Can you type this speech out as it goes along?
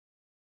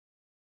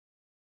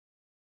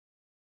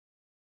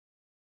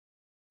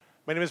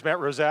My name is Matt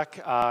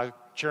Roszak,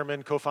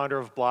 chairman, co-founder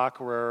of Bloq.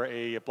 We're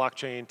a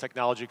blockchain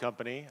technology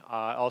company.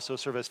 I also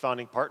serve as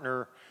founding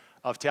partner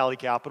of Tally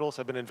Capital.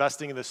 So I've been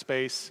investing in this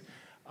space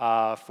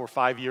for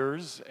 5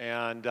 years.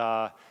 And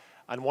on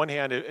one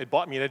hand, it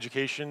bought me an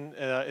education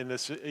in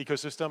this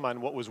ecosystem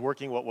on what was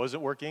working, what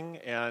wasn't working,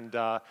 and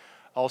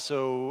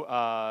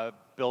also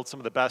built some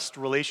of the best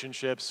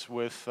relationships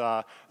with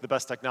the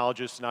best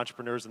technologists and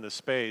entrepreneurs in this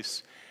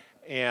space.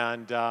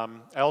 And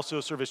I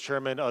also serve as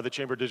chairman of the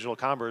Chamber of Digital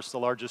Commerce, the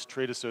largest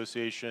trade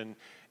association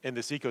in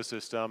this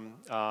ecosystem,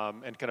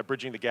 and kind of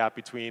bridging the gap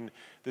between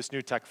this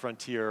new tech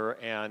frontier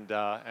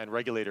and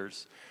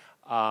regulators.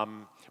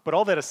 But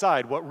all that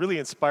aside, what really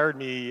inspired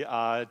me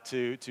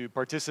to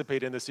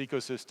participate in this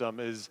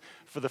ecosystem is,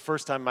 for the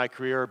first time in my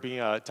career, being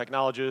a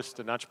technologist,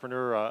 an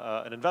entrepreneur,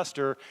 an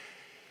investor,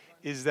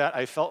 is that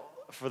I felt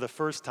for the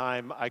first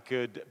time I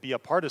could be a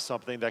part of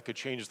something that could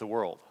change the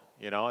world.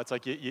 You know, it's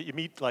like you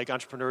meet like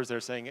entrepreneurs that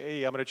are saying,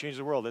 "Hey, I'm going to change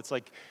the world." It's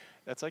like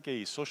that's like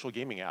a social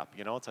gaming app.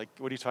 You know, it's like,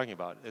 what are you talking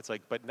about? It's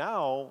like, but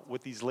now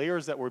with these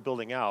layers that we're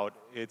building out,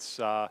 it's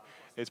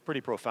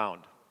pretty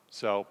profound.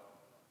 So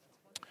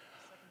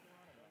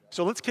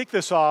let's kick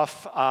this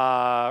off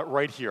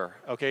right here.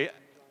 Okay,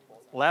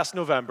 last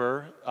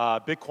November,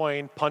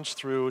 Bitcoin punched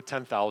through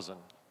 10,000,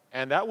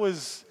 and that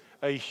was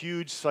a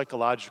huge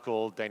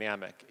psychological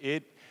dynamic.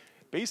 It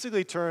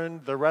basically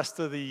turned the rest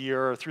of the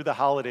year through the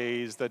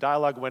holidays. The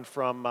dialogue went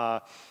from,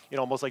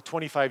 almost like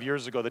 25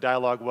 years ago, the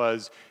dialogue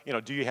was,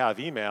 do you have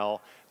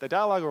email? The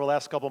dialogue over the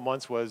last couple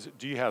months was,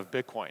 do you have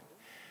Bitcoin?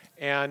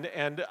 And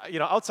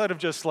outside of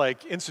just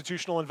like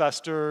institutional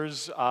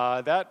investors,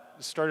 that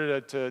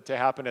started to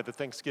happen at the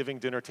Thanksgiving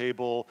dinner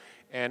table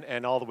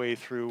and all the way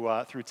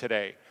through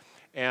today.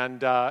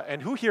 And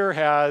who here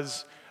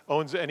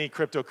owns any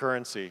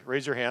cryptocurrency?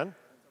 Raise your hand.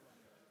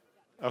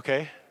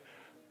 Okay.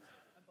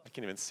 I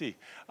can't even see.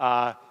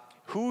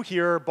 Who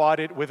here bought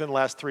it within the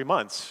last 3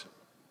 months?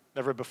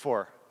 Never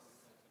before.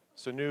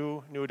 So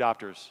new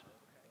adopters.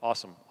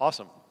 Awesome,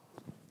 awesome.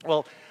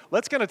 Well,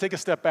 let's kind of take a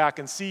step back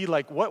and see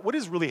like what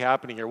is really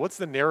happening here. What's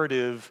the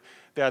narrative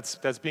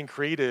that's being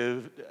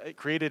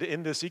created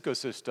in this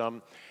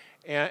ecosystem?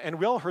 And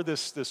we all heard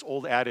this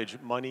old adage,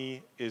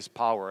 money is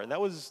power, and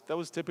that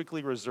was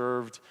typically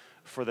reserved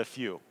for the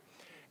few.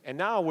 And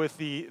now with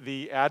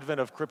the advent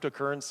of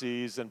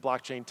cryptocurrencies and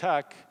blockchain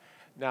tech,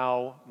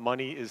 now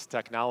money is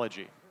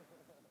technology.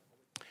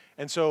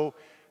 And so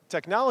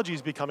technology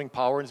is becoming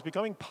power, and it's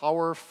becoming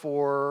power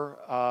for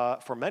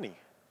many.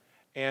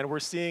 And we're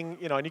seeing,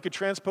 and you could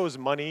transpose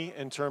money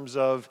in terms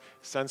of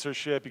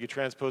censorship, you could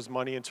transpose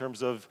money in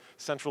terms of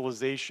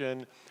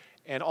centralization,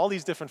 and all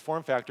these different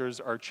form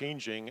factors are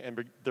changing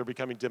and they're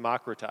becoming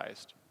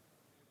democratized.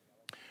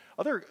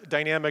 Other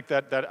dynamic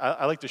that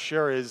I like to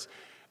share is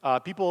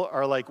people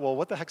are like, well,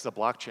 what the heck's a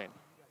blockchain?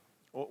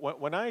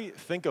 When I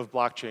think of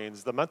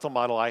blockchains, the mental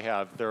model I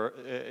have,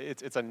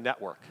 it's a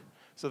network.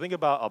 So think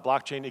about a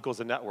blockchain equals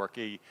a network,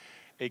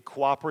 a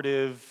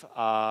cooperative,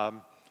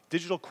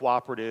 digital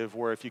cooperative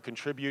where if you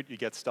contribute, you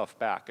get stuff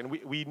back. And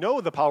we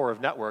know the power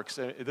of networks.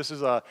 This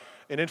is an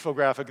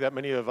infographic that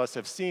many of us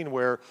have seen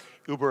where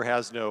Uber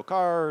has no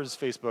cars,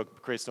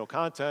 Facebook creates no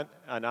content,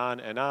 and on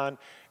and on.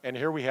 And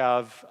here we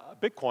have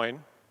Bitcoin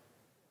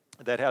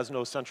that has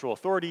no central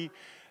authority,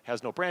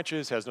 has no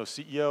branches, has no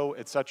CEO,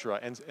 et cetera.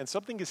 And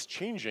something is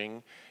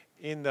changing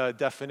in the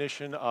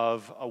definition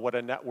of what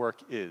a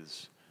network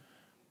is.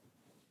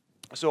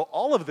 So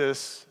all of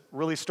this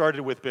really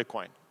started with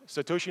Bitcoin.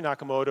 Satoshi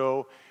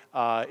Nakamoto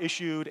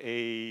issued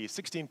a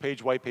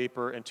 16-page white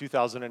paper in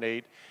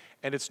 2008,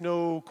 and it's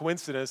no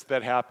coincidence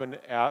that happened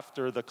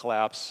after the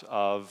collapse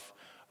of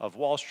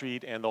Wall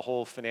Street and the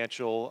whole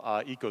financial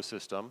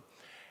ecosystem.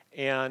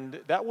 And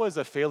that was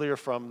a failure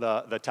from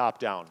the top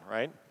down,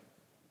 right?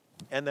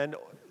 And then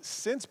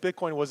since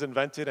Bitcoin was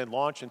invented and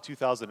launched in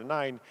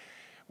 2009,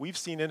 we've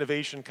seen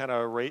innovation kind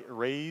of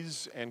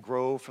raise and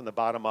grow from the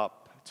bottom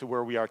up to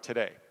where we are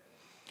today.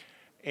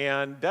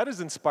 And that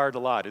has inspired a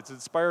lot. It's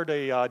inspired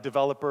a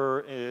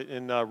developer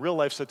in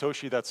real-life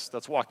Satoshi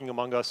that's walking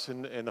among us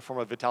in the form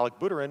of Vitalik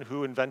Buterin,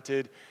 who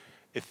invented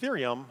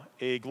Ethereum,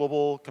 a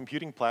global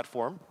computing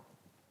platform.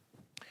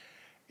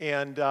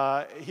 And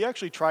he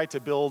actually tried to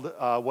build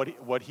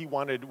what he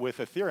wanted with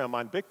Ethereum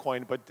on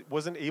Bitcoin, but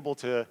wasn't able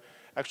to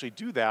actually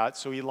do that,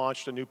 so he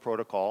launched a new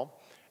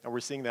protocol, and we're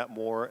seeing that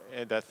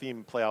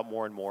theme play out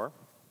more and more.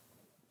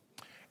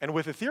 And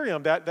with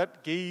Ethereum,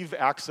 that gave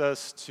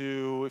access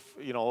to,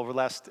 over the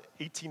last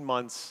 18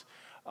 months,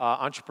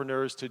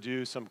 entrepreneurs to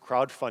do some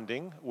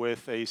crowdfunding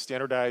with a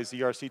standardized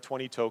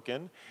ERC20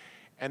 token,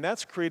 and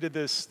that's created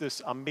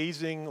this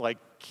amazing, like,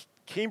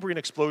 Cambrian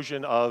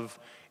explosion of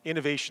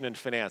innovation in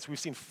finance. We've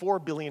seen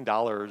 $4 billion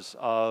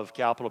of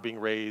capital being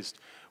raised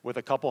with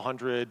a couple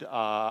hundred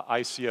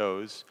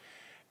ICOs.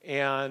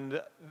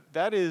 And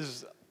that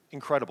is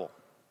incredible.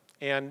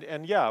 And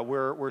yeah,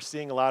 we're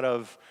seeing a lot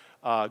of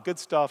good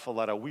stuff, a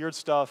lot of weird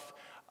stuff,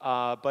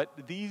 but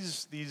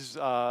these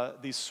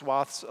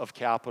swaths of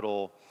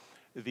capital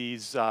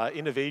these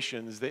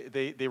innovations,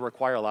 they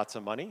require lots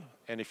of money.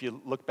 And if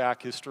you look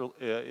back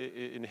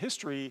in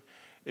history,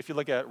 if you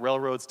look at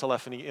railroads,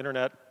 telephony,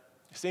 internet,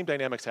 same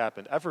dynamics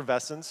happen.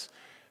 Effervescence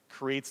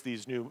creates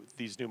these new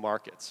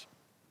markets.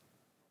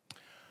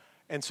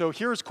 And so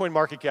here's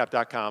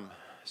coinmarketcap.com.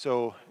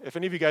 So if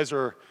any of you guys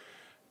are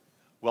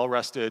well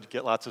rested,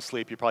 get lots of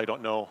sleep, you probably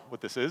don't know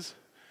what this is.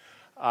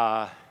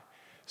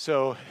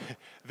 So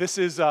this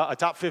is a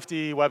top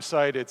 50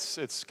 website.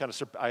 It's kind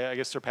of, I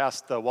guess,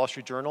 surpassed the Wall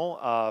Street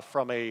Journal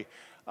from a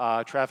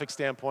traffic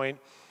standpoint.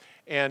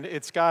 And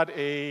it's got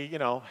a,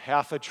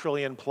 $500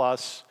 billion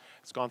plus.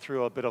 It's gone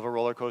through a bit of a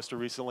roller coaster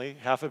recently.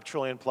 $500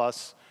 billion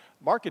plus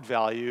market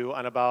value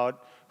on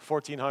about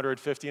 1,400,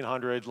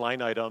 1,500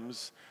 line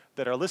items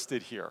that are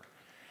listed here.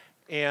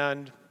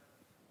 And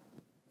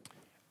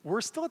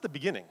we're still at the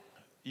beginning.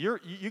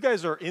 You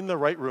guys are in the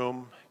right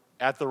room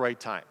at the right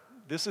time.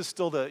 This is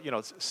still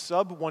it's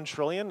sub 1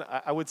 trillion.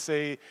 I would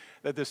say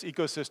that this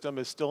ecosystem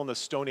is still in the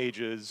stone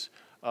ages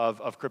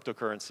of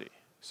cryptocurrency.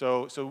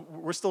 So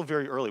we're still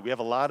very early. We have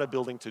a lot of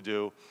building to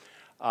do.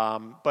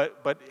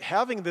 But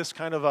having this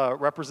kind of a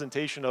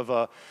representation of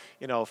a,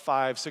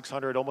 500,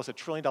 600, almost $1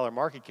 trillion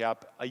market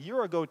cap, a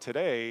year ago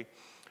today,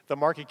 the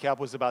market cap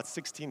was about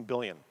 16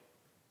 billion.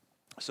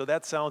 So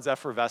that sounds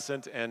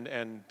effervescent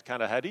and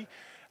kind of heady.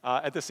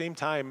 At the same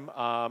time,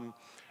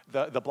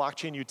 the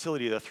blockchain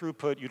utility, the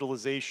throughput,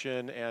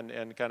 utilization,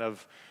 and kind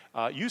of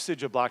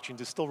usage of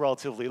blockchains is still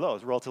relatively low.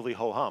 It's relatively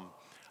ho-hum.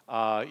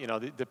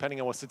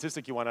 Depending on what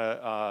statistic you want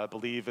to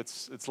believe,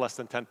 it's less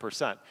than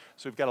 10%.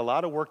 So we've got a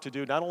lot of work to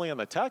do, not only on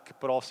the tech,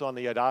 but also on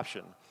the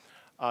adoption.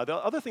 The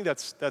other thing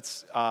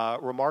that's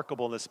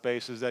remarkable in this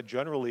space is that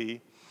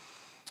generally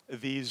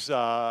these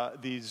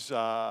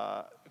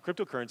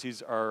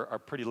cryptocurrencies are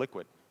pretty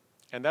liquid.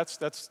 And that's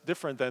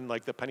different than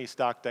like the penny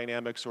stock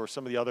dynamics or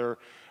some of the other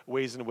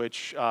ways in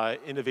which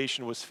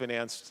innovation was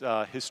financed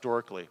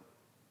historically.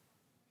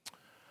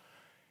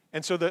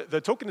 And so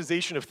the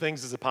tokenization of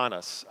things is upon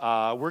us.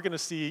 We're going to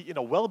see,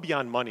 well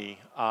beyond money,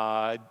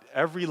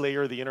 every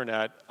layer of the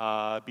internet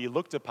be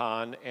looked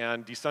upon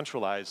and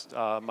decentralized.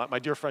 My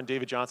dear friend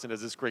David Johnson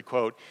has this great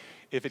quote: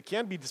 "If it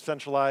can be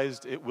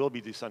decentralized, it will be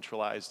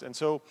decentralized." And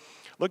so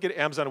look at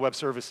Amazon Web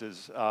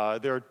Services.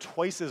 They're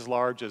twice as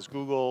large as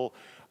Google,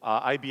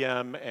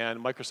 IBM,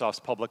 and Microsoft's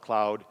public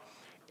cloud,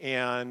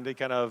 and they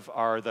kind of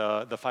are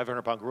the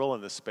 500-pound gorilla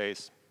in this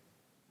space.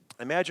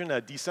 Imagine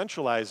a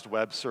decentralized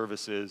web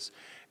services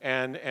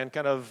and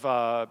kind of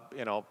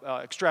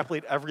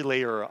extrapolate every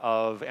layer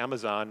of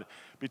Amazon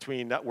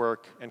between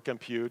network and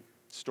compute,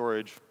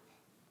 storage,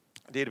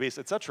 database,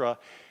 et cetera.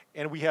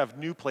 And we have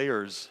new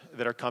players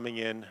that are coming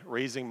in,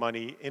 raising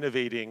money,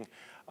 innovating.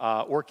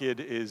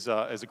 Orchid is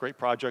a great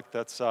project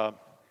that's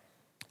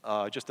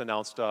just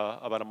announced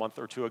about a month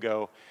or two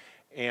ago.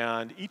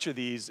 And each of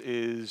these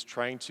is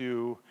trying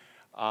to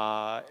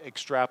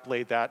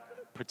extrapolate that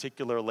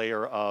particular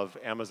layer of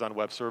Amazon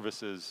Web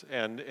Services.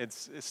 And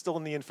it's still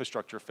in the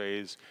infrastructure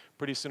phase.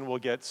 Pretty soon we'll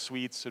get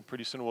suites, and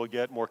pretty soon we'll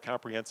get more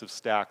comprehensive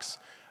stacks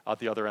out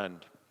the other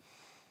end.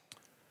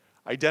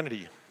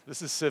 Identity.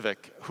 This is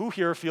civic. Who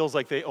here feels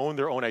like they own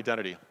their own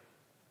identity?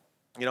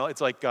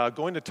 It's like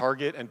going to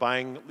Target and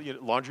buying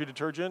laundry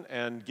detergent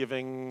and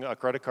giving a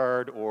credit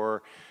card,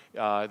 or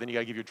then you got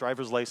to give your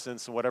driver's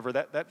license and whatever.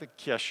 That the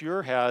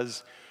cashier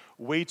has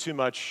way too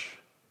much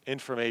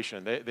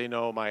information. They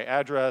know my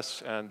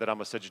address and that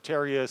I'm a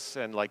Sagittarius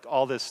and like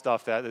all this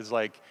stuff that is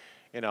like,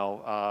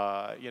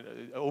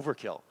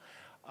 overkill.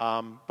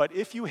 But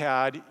if you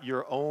had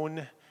your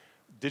own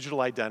digital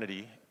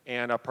identity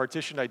and a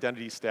partitioned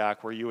identity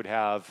stack where you would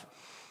have,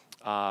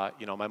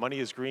 my money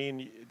is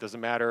green, it doesn't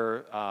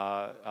matter,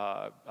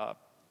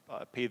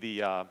 pay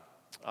the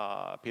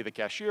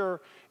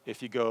cashier.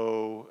 If you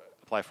go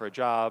apply for a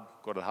job,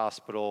 go to the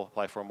hospital,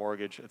 apply for a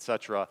mortgage, et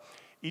cetera,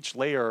 each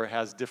layer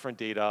has different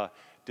data,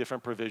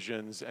 different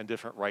provisions, and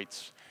different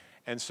rights.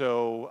 And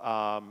so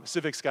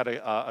Civic's got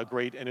a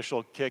great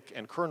initial kick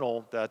and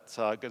kernel that's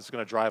going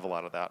to drive a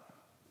lot of that.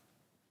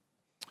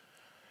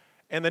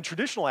 And then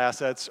traditional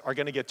assets are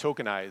going to get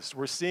tokenized.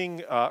 We're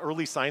seeing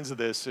early signs of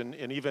this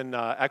in even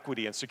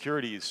equity and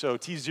securities. So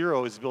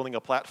T0 is building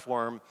a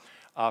platform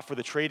for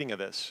the trading of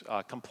this,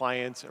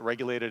 compliant,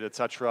 regulated, et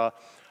cetera.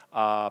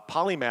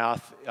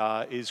 Polymath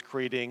is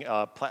creating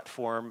a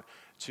platform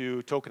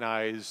to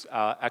tokenize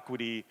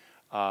equity,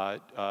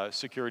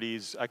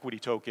 securities, equity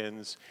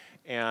tokens.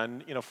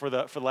 And for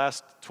the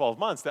last 12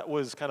 months, that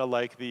was kind of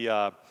like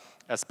the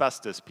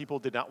asbestos. People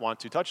did not want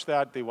to touch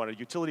that. They wanted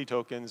utility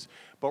tokens.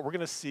 But we're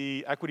going to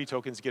see equity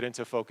tokens get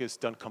into focus,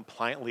 done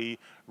compliantly,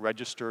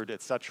 registered,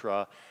 et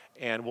cetera.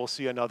 And we'll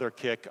see another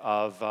kick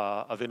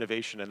of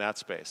innovation in that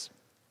space.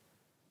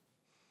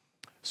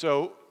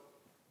 So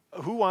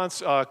who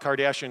wants a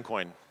Kardashian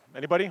coin?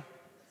 Anybody?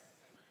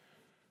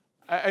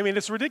 I mean,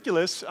 it's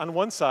ridiculous on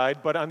one side,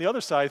 but on the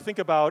other side, think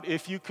about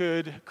if you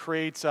could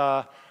create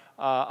a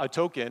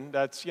token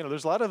that's,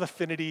 there's a lot of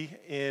affinity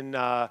in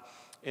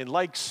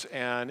likes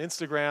and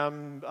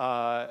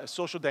Instagram,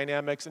 social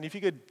dynamics, and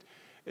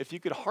if you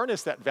could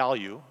harness that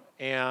value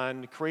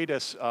and create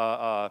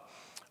a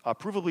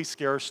provably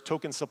scarce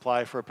token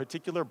supply for a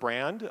particular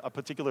brand, a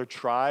particular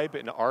tribe,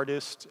 an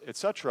artist, et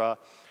cetera,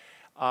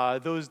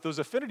 those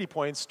affinity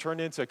points turn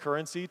into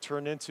currency,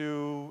 turn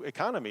into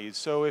economies.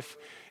 So if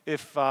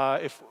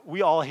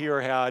we all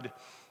here had,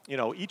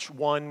 each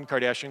one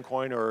Kardashian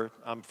coin, or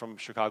I'm from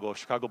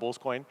Chicago Bulls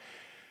coin,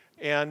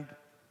 and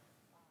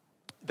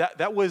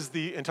that was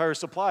the entire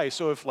supply.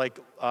 So if like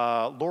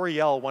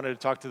L'Oreal wanted to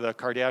talk to the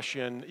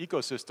Kardashian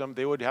ecosystem,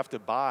 they would have to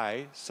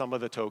buy some of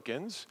the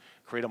tokens,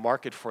 create a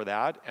market for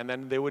that, and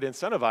then they would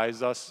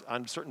incentivize us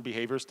on certain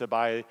behaviors to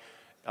buy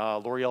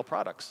L'Oreal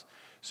products.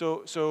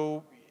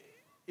 So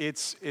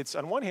it's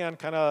on one hand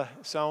kind of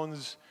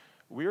sounds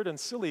weird and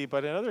silly,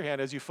 but on the other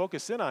hand, as you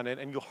focus in on it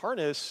and you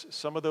harness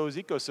some of those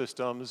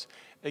ecosystems,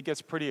 it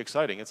gets pretty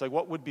exciting. It's like,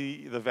 what would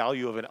be the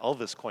value of an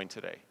Elvis coin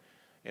today?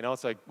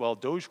 It's like, well,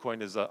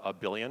 Dogecoin is a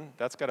billion.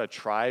 That's got a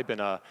tribe and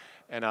a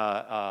kind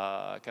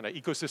of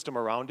ecosystem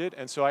around it.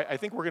 And so I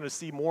think we're going to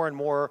see more and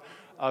more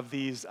of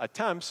these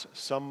attempts.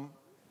 Some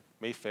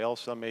may fail,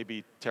 some may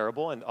be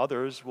terrible, and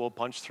others will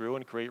punch through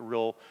and create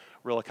real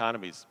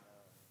economies.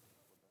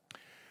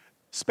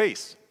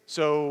 Space.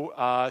 So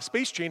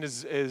Space Chain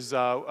is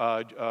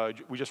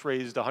we just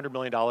raised $100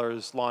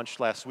 million, launched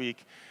last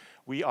week.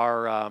 We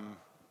are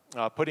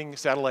putting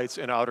satellites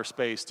in outer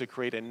space to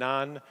create a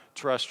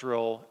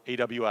non-terrestrial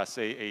AWS,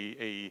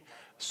 a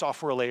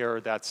software layer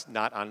that's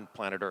not on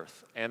planet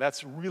Earth. And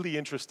that's really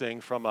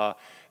interesting from a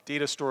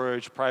data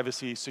storage,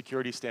 privacy,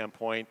 security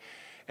standpoint.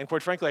 And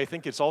quite frankly, I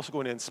think it's also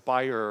going to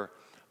inspire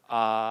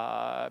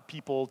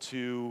people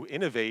to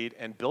innovate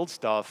and build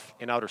stuff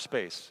in outer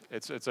space.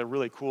 It's a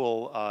really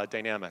cool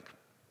dynamic.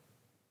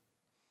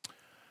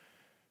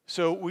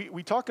 So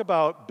we talk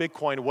about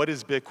Bitcoin. What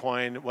is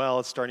Bitcoin?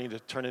 Well, it's starting to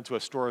turn into a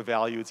store of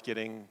value. It's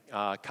getting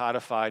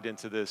codified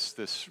into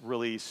this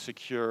really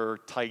secure,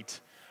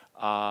 tight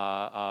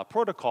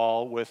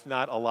protocol with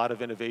not a lot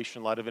of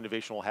innovation. A lot of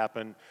innovation will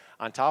happen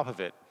on top of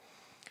it.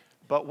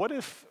 But what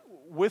if,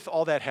 with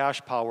all that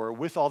hash power,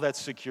 with all that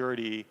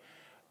security,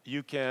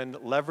 you can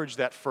leverage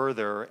that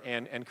further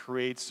and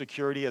create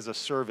security as a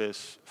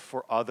service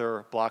for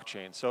other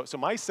blockchains? So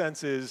my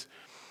sense is,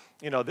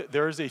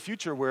 there is a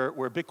future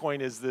where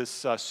Bitcoin is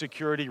this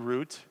security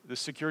root, this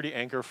security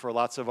anchor for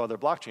lots of other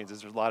blockchains.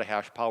 There's a lot of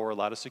hash power, a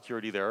lot of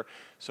security there.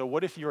 So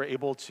what if you're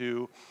able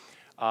to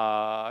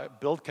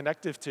build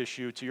connective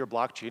tissue to your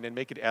blockchain and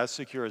make it as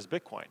secure as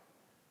Bitcoin?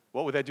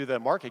 What would that do to the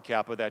market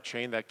cap of that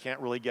chain that can't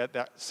really get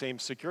that same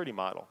security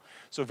model?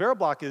 So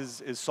Bloq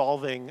is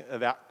solving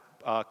that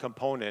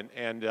component,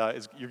 and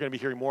you're going to be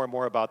hearing more and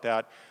more about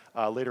that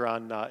later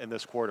on in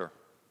this quarter.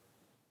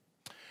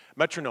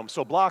 Metronome.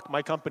 So Bloq,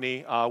 my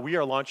company, we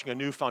are launching a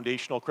new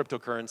foundational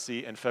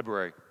cryptocurrency in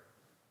February.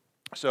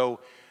 So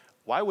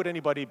why would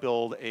anybody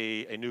build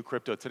a new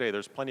crypto today?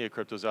 There's plenty of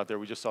cryptos out there.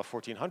 We just saw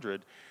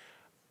 1,400.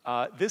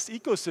 This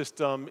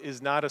ecosystem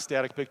is not a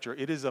static picture.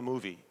 It is a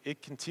movie.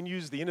 It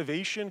continues. The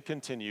innovation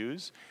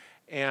continues.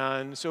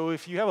 And so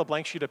if you have a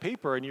blank sheet of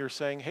paper and you're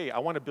saying, hey, I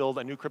want to build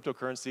a new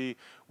cryptocurrency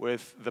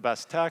with the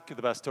best tech,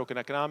 the best token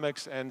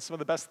economics, and some of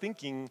the best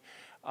thinking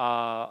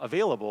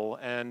available.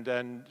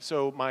 And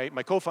so my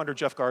co-founder,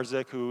 Jeff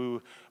Garzik,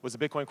 who was a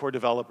Bitcoin Core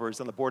developer, is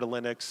on the board of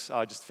Linux,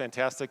 just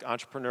fantastic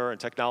entrepreneur and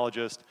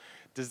technologist,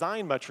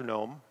 designed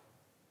Metronome.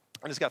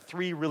 And it's got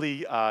three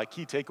really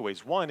key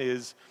takeaways. One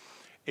is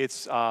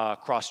it's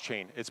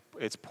cross-chain.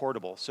 It's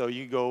portable. So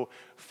you go.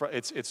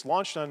 It's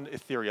launched on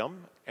Ethereum,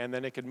 and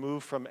then it can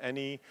move from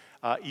any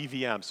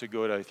EVM. So you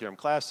go to Ethereum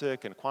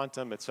Classic and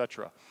Quantum, et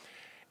cetera.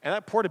 And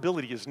that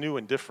portability is new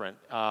and different.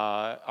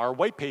 Our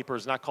white paper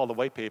is not called a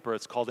white paper.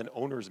 It's called an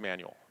owner's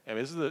manual. And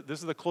this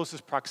is the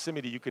closest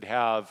proximity you could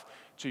have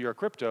to your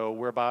crypto,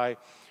 whereby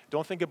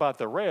don't think about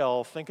the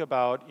rail. Think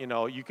about,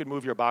 you could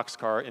move your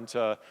boxcar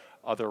into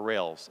other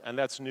rails. And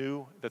that's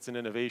new. That's an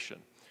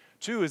innovation.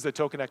 Two is the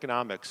token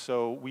economics.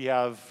 So we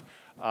have,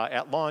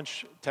 at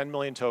launch, 10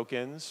 million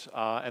tokens,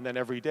 and then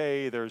every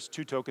day there's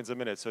 2 tokens a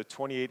minute. So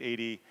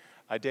 2880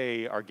 a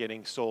day are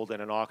getting sold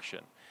in an auction.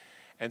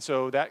 And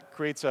so that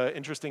creates an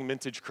interesting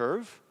mintage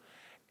curve.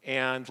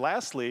 And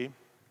lastly,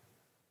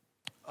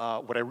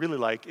 what I really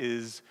like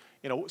is,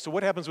 so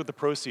what happens with the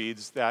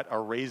proceeds that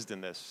are raised in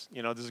this?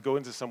 Does it go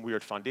into some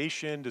weird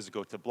foundation? Does it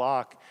go to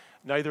Bloq?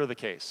 Neither are the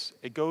case.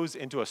 It goes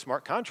into a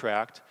smart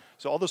contract.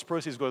 So all those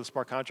proceeds go to the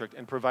smart contract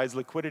and provides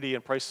liquidity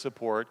and price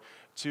support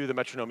to the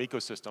Metronome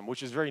ecosystem,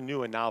 which is very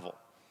new and novel.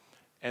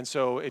 And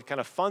so it kind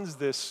of funds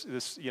this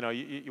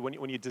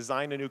when you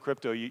design a new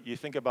crypto, you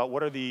think about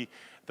what are the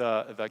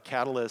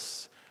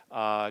catalysts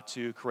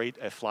to create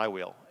a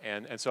flywheel.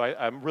 And so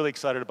I'm really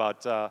excited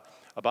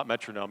about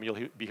Metronome.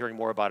 You'll be hearing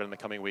more about it in the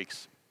coming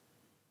weeks.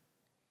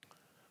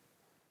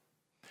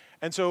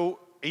 And so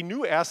a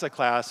new asset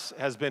class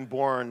has been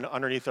born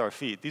underneath our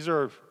feet. These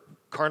are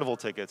carnival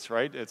tickets,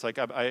 right? It's like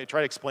I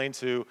try to explain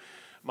to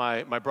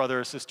my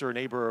brother, sister,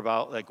 neighbor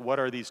about like what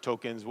are these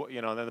tokens,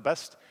 and then the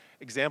best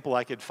example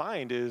I could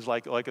find is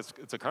like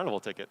it's a carnival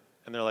ticket,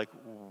 and they're like,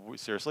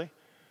 seriously?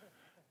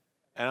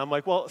 And I'm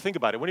like, well, think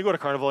about it. When you go to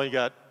Carnival and you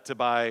got to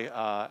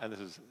buy, and this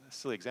is a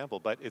silly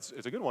example, but it's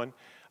a good one,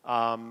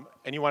 and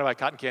you want to buy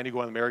cotton candy, go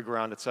on the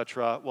merry-go-round, et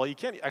cetera, well, you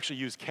can't actually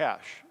use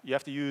cash. You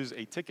have to use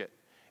a ticket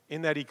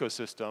in that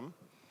ecosystem,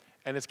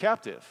 and it's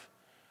captive.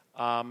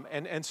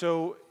 And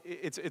so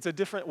it's a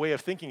different way of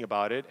thinking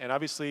about it, and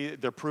obviously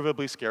they're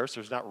provably scarce.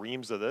 There's not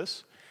reams of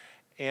this,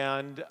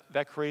 and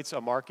that creates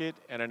a market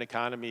and an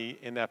economy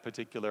in that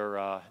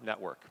particular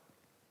network.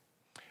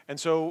 And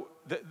so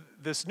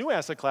this new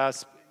asset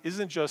class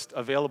isn't just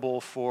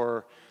available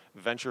for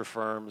venture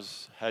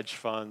firms, hedge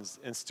funds,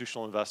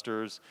 institutional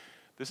investors.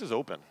 This is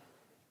open.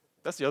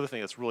 That's the other thing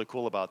that's really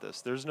cool about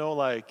this. There's no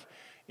like,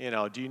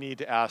 do you need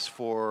to ask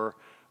for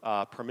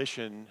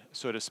permission,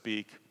 so to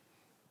speak?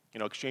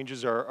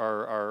 Exchanges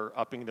are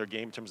upping their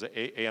game in terms of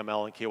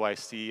AML and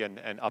KYC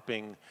and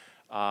upping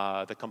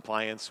the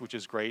compliance, which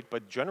is great.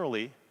 But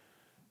generally,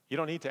 you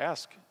don't need to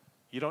ask.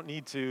 You don't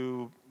need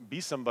to be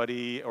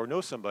somebody or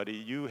know somebody.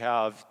 You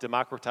have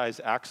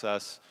democratized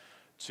access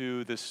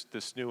to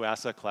this new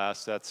asset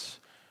class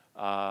that's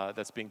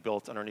being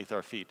built underneath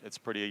our feet. It's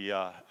pretty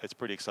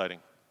exciting.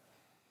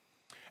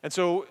 And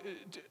so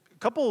a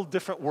couple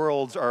different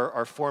worlds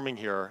are forming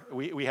here.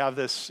 We have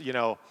this,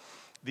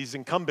 these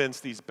incumbents,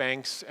 these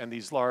banks and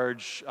these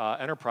large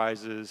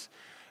enterprises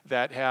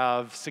that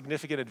have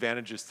significant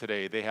advantages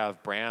today. They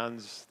have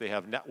brands, they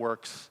have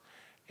networks,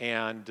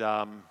 and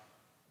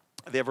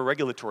they have a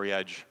regulatory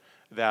edge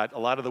that a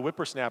lot of the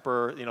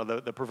whippersnapper,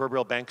 the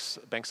proverbial banks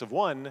of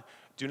one,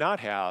 do not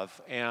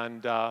have.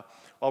 And while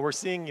we're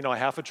seeing, a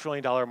 $500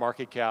 billion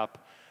market cap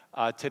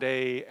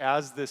today,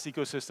 as this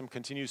ecosystem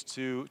continues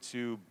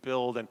to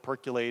build and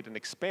percolate and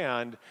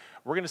expand,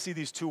 we're going to see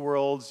these two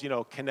worlds,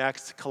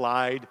 connect,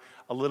 collide,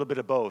 a little bit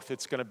of both.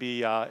 It's going to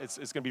be it's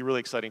going to be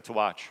really exciting to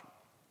watch.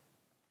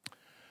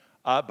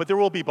 But there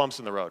will be bumps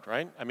in the road,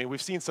 right? I mean,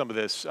 we've seen some of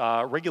this.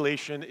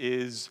 Regulation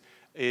is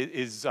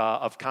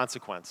of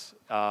consequence.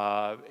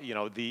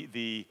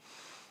 The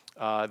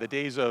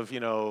days of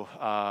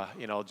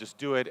just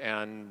do it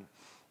and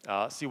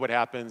see what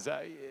happens.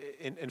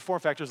 In form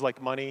factors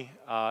like money,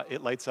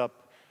 it lights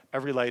up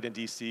every light in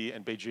DC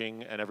and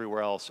Beijing and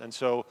everywhere else. And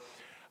so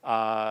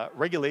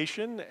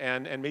regulation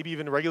and maybe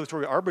even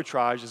regulatory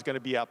arbitrage is going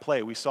to be at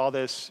play. We saw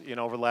this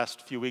over the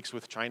last few weeks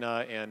with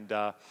China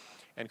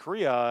and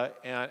Korea,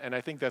 and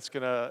I think that's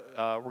we're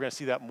going to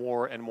see that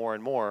more and more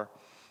and more.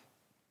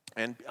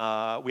 And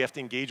we have to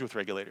engage with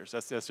regulators.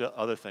 That's the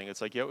other thing.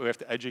 It's like, we have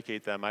to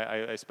educate them.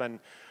 I spend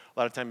a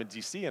lot of time in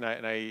DC, and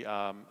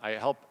I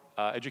help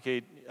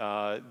educate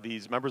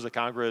these members of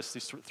Congress,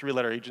 these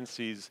three-letter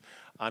agencies,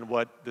 on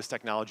what this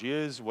technology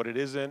is, what it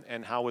isn't,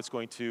 and how it's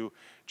going to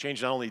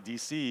change not only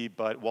DC,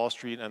 but Wall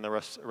Street and the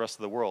rest of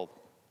the world.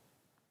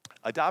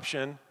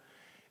 Adoption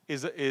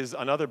is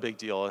another big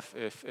deal.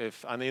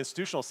 If on the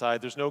institutional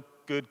side, there's no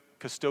good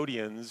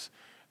custodians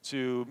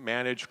to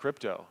manage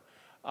crypto.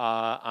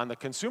 On the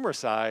consumer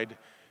side,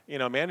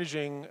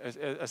 managing,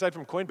 aside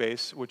from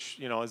Coinbase, which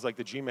is like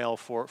the Gmail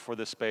for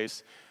this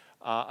space,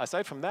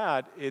 aside from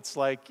that, it's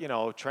like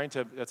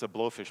that's a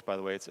blowfish, by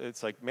the way.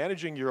 It's like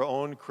managing your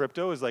own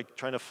crypto is like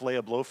trying to fillet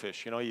a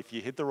blowfish. If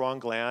you hit the wrong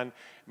gland,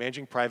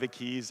 managing private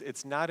keys,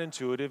 it's not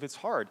intuitive, it's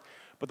hard.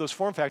 But those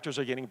form factors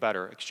are getting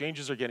better,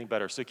 exchanges are getting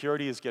better,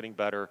 security is getting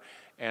better,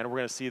 and we're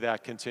going to see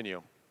that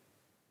continue.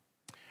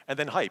 And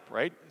then hype,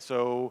 right?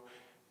 So,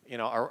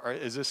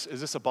 is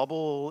this a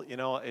bubble?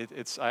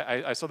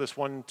 I saw this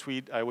one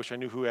tweet. I wish I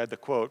knew who had the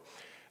quote.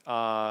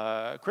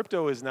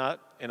 Crypto is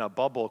not in a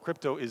bubble.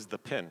 Crypto is the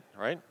pin,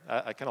 right?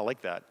 I kind of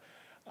like that.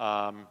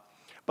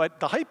 But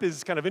the hype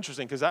is kind of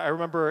interesting because I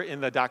remember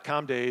in the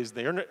 .com days,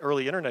 the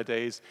early internet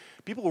days,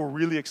 people were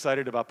really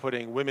excited about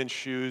putting women's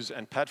shoes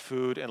and pet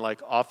food and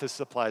like office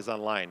supplies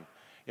online.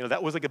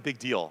 That was like a big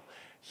deal.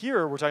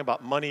 Here, we're talking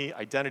about money,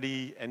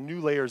 identity, and new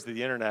layers of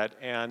the internet.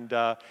 And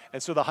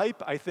so the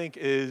hype, I think,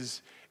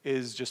 is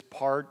just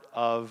part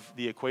of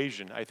the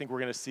equation. I think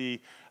we're going to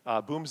see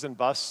booms and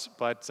busts,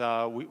 but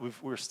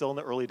we're still in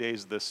the early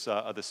days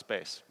of this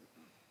space.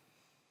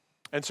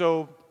 And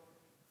so,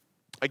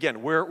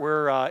 again,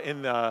 we're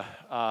in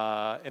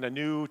a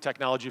new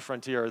technology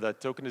frontier. The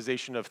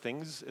tokenization of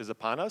things is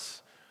upon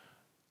us.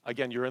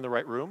 Again, you're in the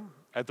right room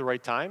at the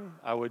right time.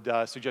 I would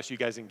suggest you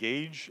guys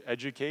engage,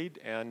 educate,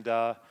 and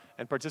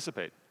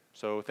participate.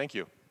 So thank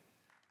you.